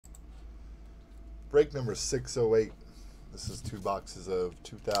Break number 608. This is 2 boxes of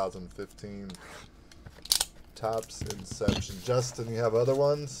 2015 Topps Inception. Justin, you have other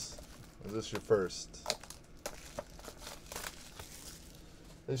ones? Or is this your first?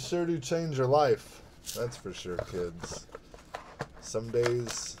 They sure do change your life. That's for sure, kids. Some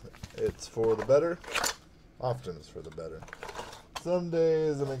days it's for the better. Often it's for the better. Some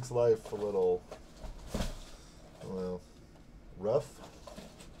days it makes life a little, well, rough.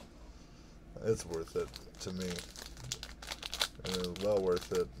 It's worth it to me. And it's well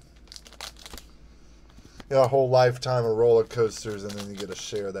worth it. You know, a whole lifetime of roller coasters, and then you get to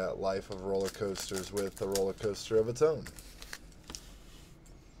share that life of roller coasters with a roller coaster of its own.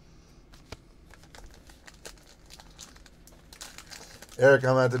 Eric,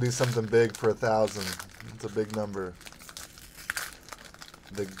 I'm going to have to do something big for 1,000. It's a big number.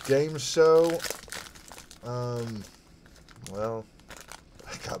 The game show, well,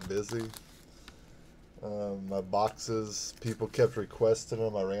 I got busy. My boxes, people kept requesting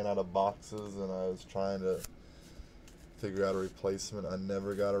them. I ran out of boxes, and I was trying to figure out a replacement. I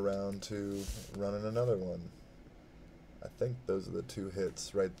never got around to running another one. I think those are the 2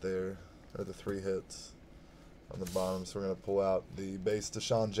 hits right there, or the 3 hits on the bottom. So we're going to pull out the base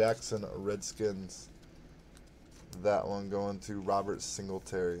Deshaun Jackson Redskins. That one going to Robert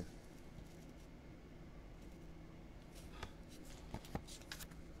Singletary.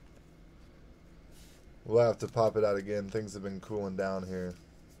 We'll have to pop it out again. Things have been cooling down here.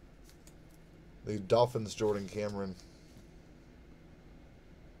 The Dolphins Jordan Cameron.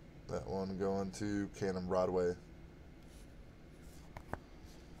 That one going to Cannon Broadway.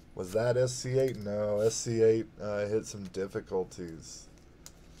 Was that SC8? No, SC8 hit some difficulties.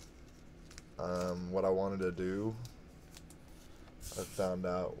 What I wanted to do, I found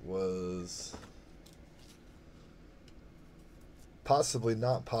out, was possibly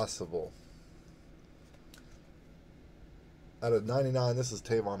not possible. Out of 99, this is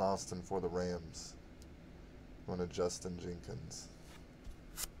Tavon Austin for the Rams. Going to Justin Jenkins.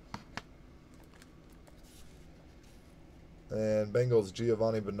 And Bengals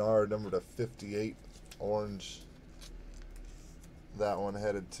Giovanni Bernard, number to 58, orange. That one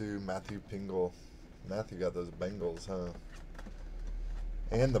headed to Matthew Pingle. Matthew got those Bengals, huh?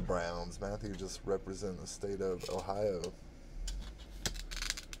 And the Browns. Matthew just represents the state of Ohio.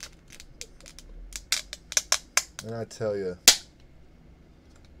 And I tell you,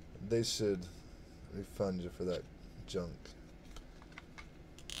 they should refund you for that junk.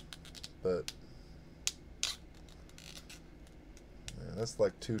 But man, that's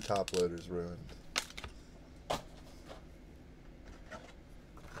like 2 top loaders ruined.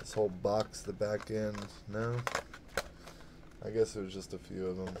 This whole box, the back end, no. I guess it was just a few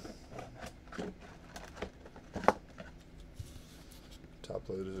of them. Top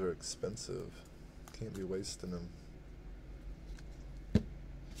loaders are expensive. Can't be wasting them.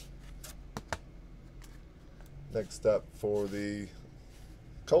 Next up for the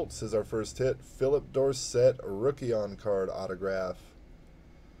Colts is our first hit. Philip Dorsett, rookie on card autograph.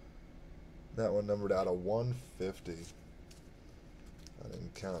 That one numbered out of 150. I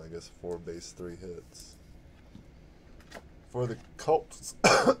didn't count, I guess 4 base 3 hits. For the Colts,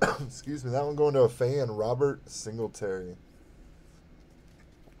 excuse me, that one going to a fan, Robert Singletary.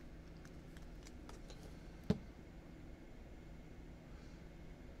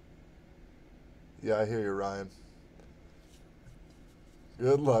 Yeah, I hear you, Ryan.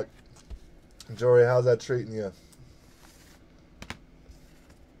 Good luck. Jory, how's that treating you?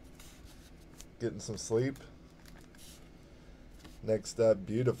 Getting some sleep? Next up,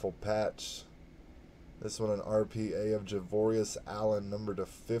 beautiful patch. This one an RPA of Javorius Allen, number to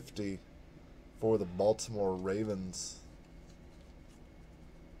 50 for the Baltimore Ravens.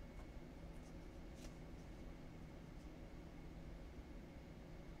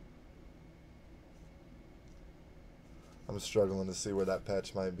 I'm struggling to see where that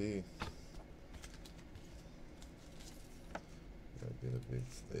patch might be.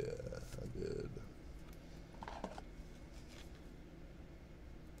 Yeah, I did.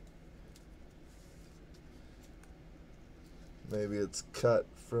 Maybe it's cut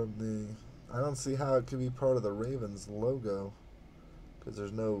from the... I don't see how it could be part of the Ravens logo, because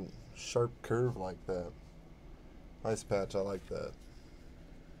there's no sharp curve like that. Nice patch, I like that.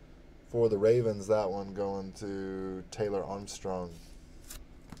 For the Ravens, that one going to Taylor Armstrong.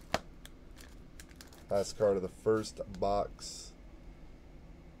 Last card of the first box.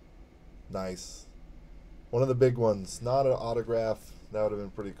 Nice. One of the big ones. Not an autograph. That would have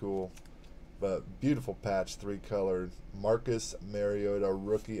been pretty cool. But beautiful patch, 3-colored. Marcus Mariota,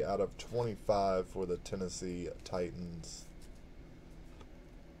 rookie out of 25 for the Tennessee Titans.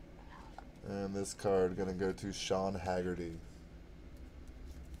 And this card going to go to Sean Haggerty.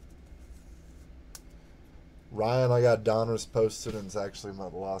 Ryan, I got Donruss posted, and it's actually my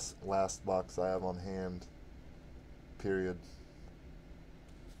last box I have on hand. Period.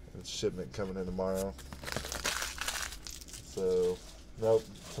 It's shipment coming in tomorrow. So, nope,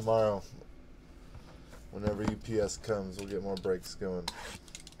 tomorrow. Whenever UPS comes, we'll get more breaks going.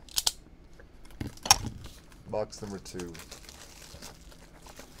 Box number 2.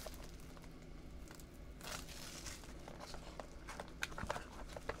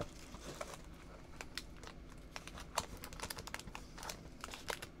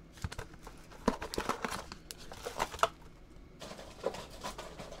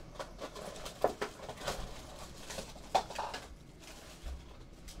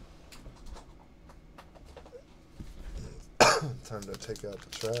 Time to take out the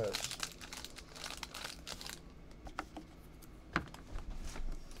trash.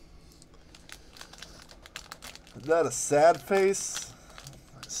 Is that a sad face?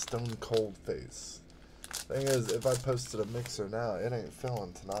 A stone cold face. Thing is, if I posted a mixer now, it ain't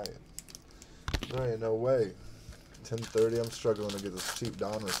filling tonight. There ain't no way. 10:30, I'm struggling to get this cheap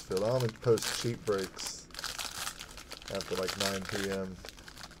Donruss filled. I only post cheap breaks after like 9 p.m.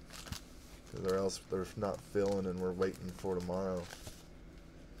 or else they're not filling and we're waiting for tomorrow.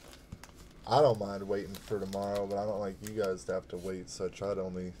 I don't mind waiting for tomorrow, but I don't like you guys to have to wait, so I try to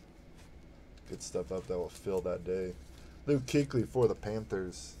only get stuff up that will fill that day. Luke Kuechly for the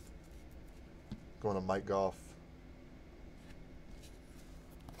Panthers. Going to Mike Goff.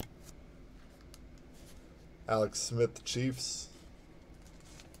 Alex Smith, Chiefs.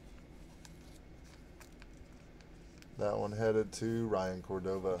 That one headed to Ryan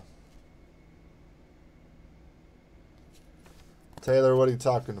Cordova. Taylor, what are you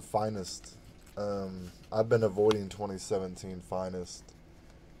talking finest? I've been avoiding 2017 finest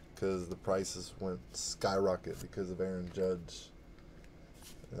because the prices went skyrocket because of Aaron Judge.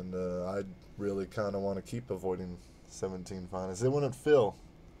 And I really kind of want to keep avoiding 17 finest. It wouldn't fill.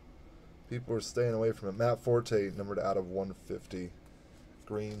 People are staying away from it. Matt Forte, numbered out of 150.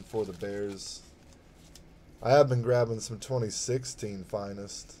 Green for the Bears. I have been grabbing some 2016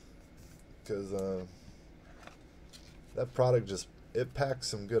 finest because that product just, it packs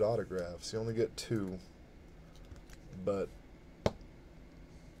some good autographs. You only get 2, but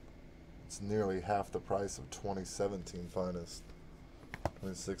it's nearly half the price of 2017 finest.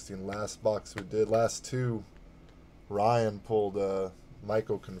 2016, last box we did. Last 2, Ryan pulled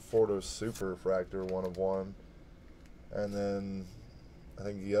Michael Conforto Super Refractor 1 of 1. And then I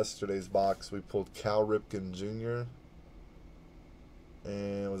think yesterday's box we pulled Cal Ripken Jr.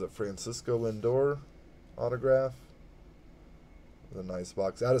 And was it Francisco Lindor autograph? A nice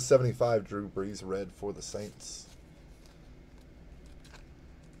box. Out of 75, Drew Brees red for the Saints.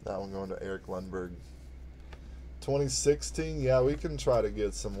 That one going to Eric Lundberg. 2016, yeah, we can try to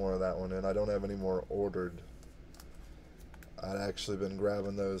get some more of that one in. I don't have any more ordered. I'd actually been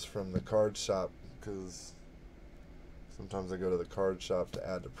grabbing those from the card shop because sometimes I go to the card shop to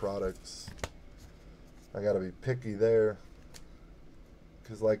add to products. I got to be picky there.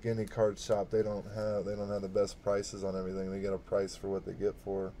 Because like any card shop, they don't have the best prices on everything. They get a price for what they get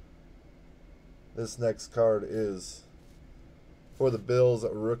for. This next card is for the Bills,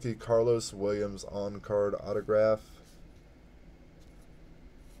 rookie Carlos Williams on-card autograph.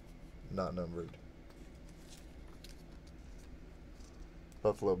 Not numbered.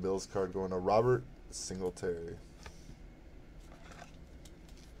 Buffalo Bills card going to Robert Singletary.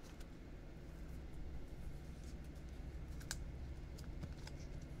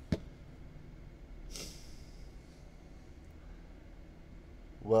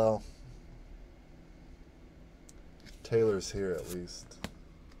 Well, Taylor's here at least.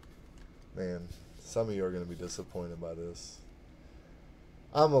 Man, some of you are going to be disappointed by this.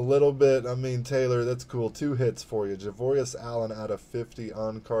 I'm a little bit, Taylor, that's cool. 2 hits for you. Javorius Allen out of 50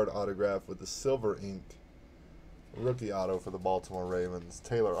 on-card autograph with the silver ink. Rookie auto for the Baltimore Ravens.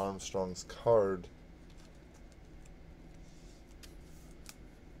 Taylor Armstrong's card.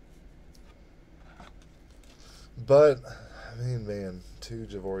 But, man, 2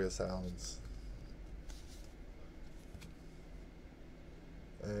 Javorius Allens.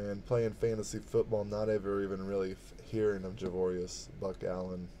 And playing fantasy football, not ever even really hearing of Javorius Buck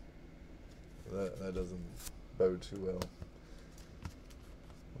Allen. That doesn't bode too well.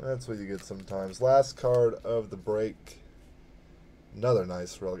 That's what you get sometimes. Last card of the break. Another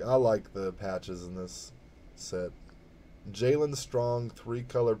nice relic. I like the patches in this set. Jalen Strong,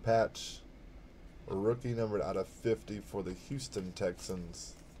 3-color patch. A rookie numbered out of 50 for the Houston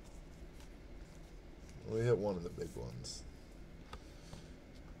Texans. We hit one of the big ones.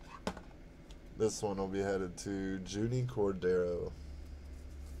 This one will be headed to Junie Cordero.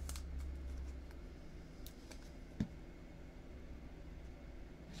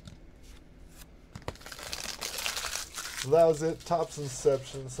 So that was it. Topps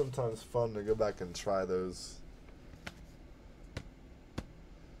Inception. Sometimes fun to go back and try those.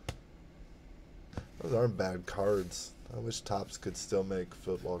 Those aren't bad cards. I wish Topps could still make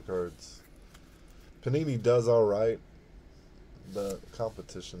football cards. Panini does alright. The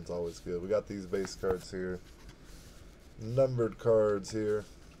competition's always good. We got these base cards here. Numbered cards here.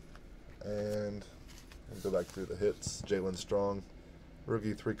 And we'll go back through the hits. Jalen Strong.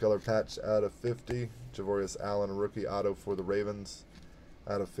 Rookie 3-color patch out of 50. Javorius Allen, rookie auto for the Ravens.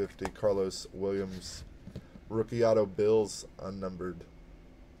 Out of 50. Carlos Williams, rookie auto Bills, unnumbered.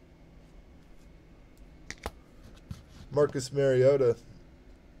 Marcus Mariota,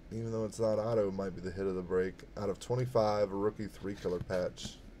 even though it's not auto, might be the hit of the break. Out of 25, a rookie 3-color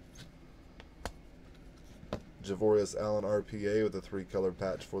patch. Javorius Allen RPA with a 3-color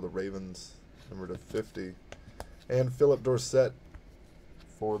patch for the Ravens, numbered to 50. And Philip Dorsett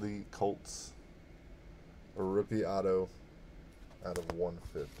for the Colts, a rookie auto out of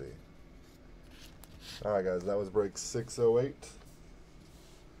 150. Alright guys, that was break 608.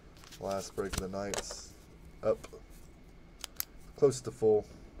 Last break of the night's up. Close to full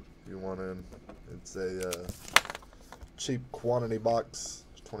if you want in. It's a cheap quantity box,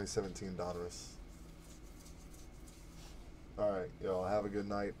 2017 Donruss. Alright, y'all have a good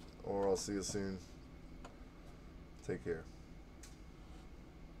night, or I'll see you soon. Take care.